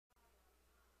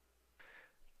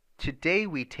Today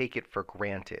we take it for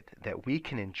granted that we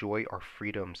can enjoy our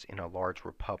freedoms in a large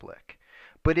republic.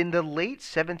 But in the late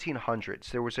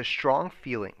 1700s, there was a strong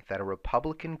feeling that a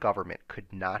republican government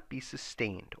could not be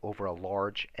sustained over a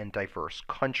large and diverse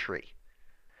country.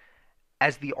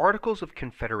 As the Articles of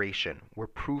Confederation were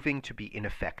proving to be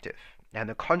ineffective, and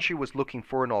the country was looking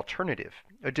for an alternative,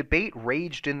 a debate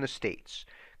raged in the states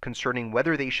concerning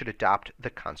whether they should adopt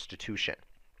the Constitution.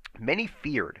 Many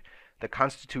feared the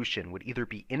Constitution would either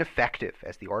be ineffective,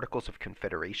 as the Articles of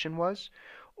Confederation was,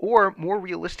 or more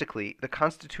realistically, the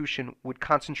Constitution would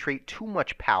concentrate too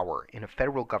much power in a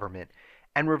federal government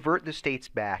and revert the states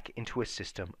back into a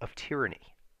system of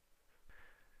tyranny.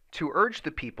 To urge the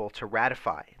people to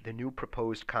ratify the new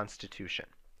proposed Constitution,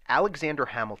 Alexander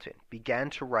Hamilton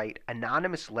began to write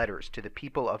anonymous letters to the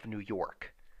people of New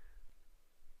York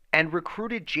and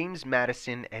recruited James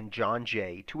Madison and John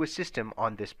Jay to assist him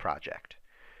on this project.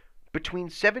 Between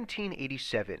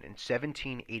 1787 and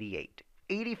 1788,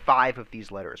 85 of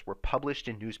these letters were published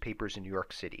in newspapers in New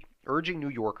York City, urging New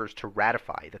Yorkers to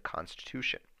ratify the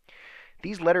Constitution.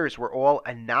 These letters were all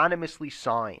anonymously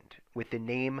signed with the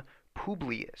name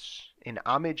Publius, in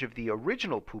homage of the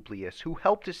original Publius who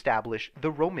helped establish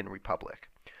the Roman Republic.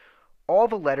 All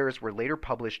the letters were later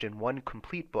published in one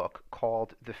complete book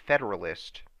called The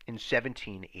Federalist in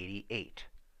 1788.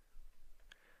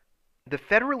 The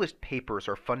Federalist Papers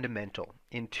are fundamental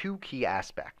in two key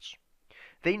aspects.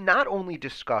 They not only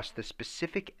discuss the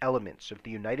specific elements of the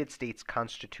United States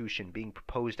Constitution being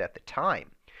proposed at the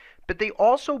time, but they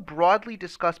also broadly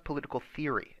discuss political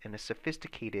theory in a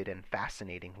sophisticated and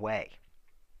fascinating way.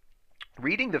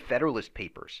 Reading the Federalist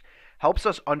Papers helps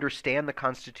us understand the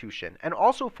Constitution and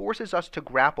also forces us to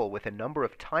grapple with a number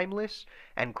of timeless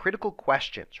and critical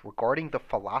questions regarding the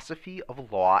philosophy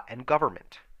of law and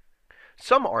government.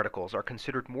 Some articles are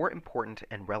considered more important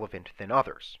and relevant than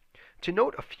others. To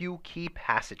note a few key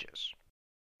passages,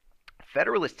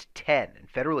 Federalist 10 and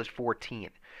Federalist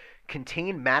 14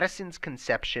 contain Madison's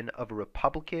conception of a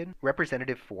Republican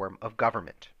representative form of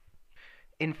government.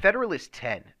 In Federalist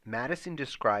 10, Madison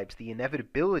describes the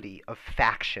inevitability of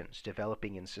factions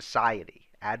developing in society,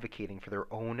 advocating for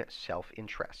their own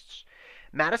self-interests.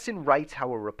 Madison writes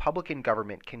how a Republican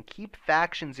government can keep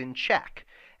factions in check,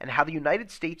 and how the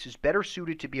United States is better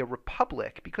suited to be a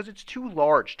republic because it's too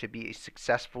large to be a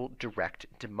successful direct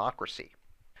democracy.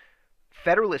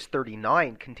 Federalist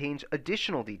 39 contains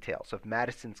additional details of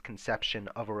Madison's conception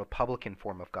of a republican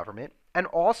form of government, and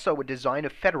also a design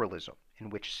of federalism in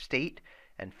which state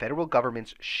and federal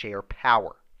governments share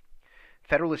power.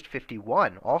 Federalist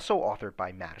 51, also authored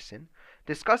by Madison,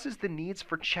 discusses the needs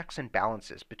for checks and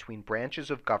balances between branches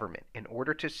of government in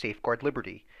order to safeguard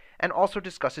liberty, and also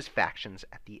discusses factions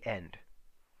at the end.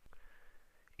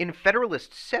 In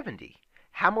Federalist 70,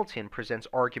 Hamilton presents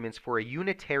arguments for a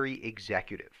unitary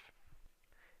executive.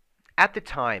 At the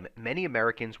time, many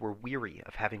Americans were weary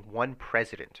of having one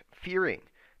president, fearing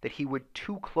that he would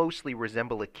too closely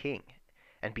resemble a king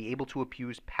and be able to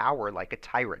abuse power like a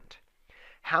tyrant.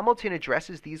 Hamilton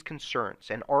addresses these concerns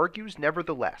and argues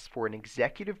nevertheless for an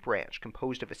executive branch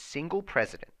composed of a single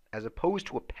president as opposed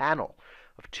to a panel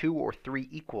of 2 or 3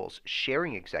 equals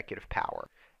sharing executive power,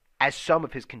 as some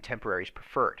of his contemporaries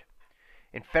preferred.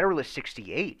 In Federalist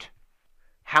 68,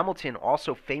 Hamilton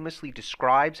also famously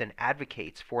describes and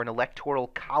advocates for an electoral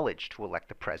college to elect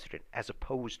the president as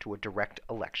opposed to a direct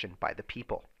election by the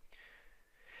people.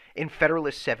 In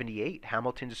Federalist 78,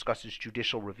 Hamilton discusses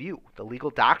judicial review, the legal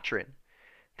doctrine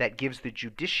that gives the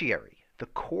judiciary, the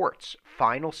courts,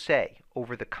 final say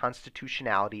over the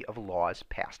constitutionality of laws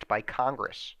passed by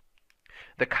Congress.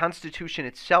 The Constitution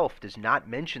itself does not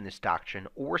mention this doctrine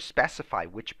or specify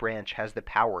which branch has the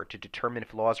power to determine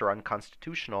if laws are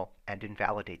unconstitutional and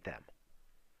invalidate them.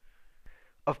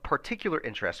 Of particular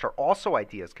interest are also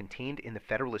ideas contained in the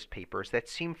Federalist Papers that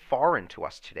seem foreign to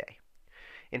us today.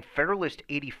 In Federalist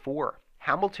 84,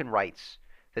 Hamilton writes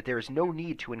that there is no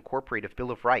need to incorporate a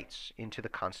Bill of Rights into the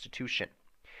Constitution.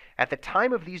 At the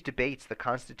time of these debates, the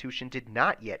Constitution did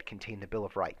not yet contain the Bill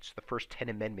of Rights, the first 10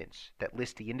 amendments that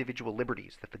list the individual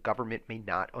liberties that the government may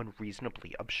not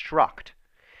unreasonably obstruct.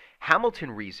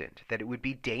 Hamilton reasoned that it would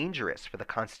be dangerous for the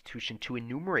Constitution to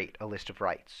enumerate a list of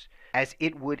rights, as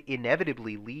it would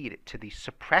inevitably lead to the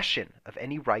suppression of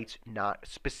any rights not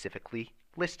specifically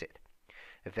listed.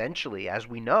 Eventually, as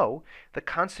we know, the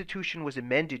Constitution was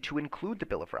amended to include the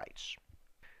Bill of Rights.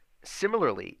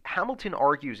 Similarly, Hamilton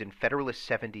argues in Federalist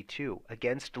 72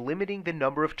 against limiting the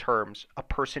number of terms a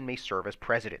person may serve as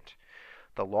president.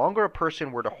 The longer a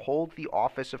person were to hold the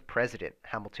office of president,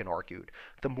 Hamilton argued,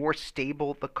 the more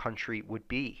stable the country would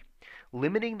be.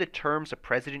 Limiting the terms a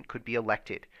president could be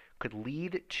elected could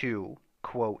lead to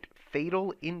quote,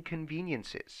 fatal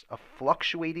inconveniences of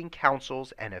fluctuating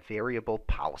councils and a variable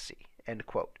policy, end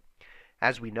quote.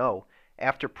 As we know,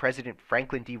 after President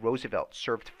Franklin D. Roosevelt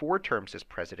served 4 terms as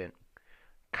president,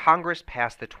 Congress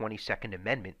passed the 22nd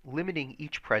Amendment, limiting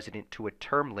each president to a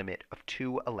term limit of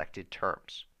 2 elected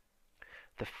terms.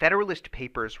 The Federalist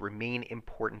Papers remain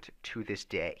important to this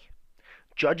day.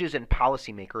 Judges and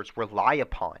policymakers rely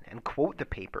upon and quote the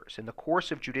papers in the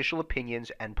course of judicial opinions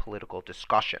and political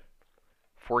discussion.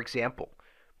 For example,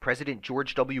 President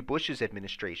George W. Bush's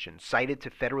administration cited to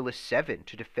Federalist 7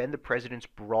 to defend the president's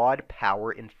broad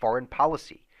power in foreign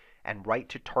policy and right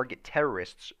to target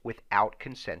terrorists without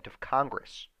consent of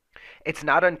Congress. It's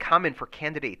not uncommon for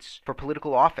candidates for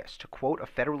political office to quote a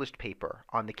Federalist paper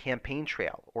on the campaign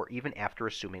trail or even after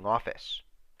assuming office.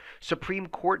 Supreme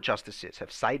Court justices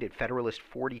have cited Federalist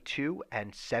 42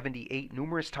 and 78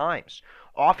 numerous times,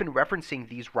 often referencing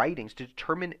these writings to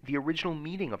determine the original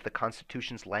meaning of the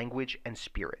Constitution's language and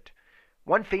spirit.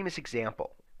 One famous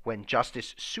example, when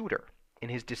Justice Souter, in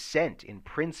his dissent in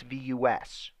Prince v.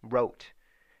 U.S., wrote,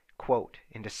 quote,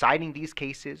 in deciding these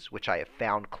cases, which I have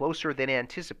found closer than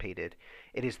anticipated,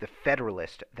 it is the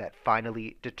Federalist that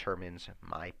finally determines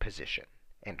my position,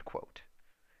 end quote.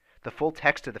 The full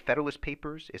text of the Federalist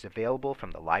Papers is available from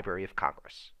the Library of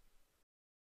Congress.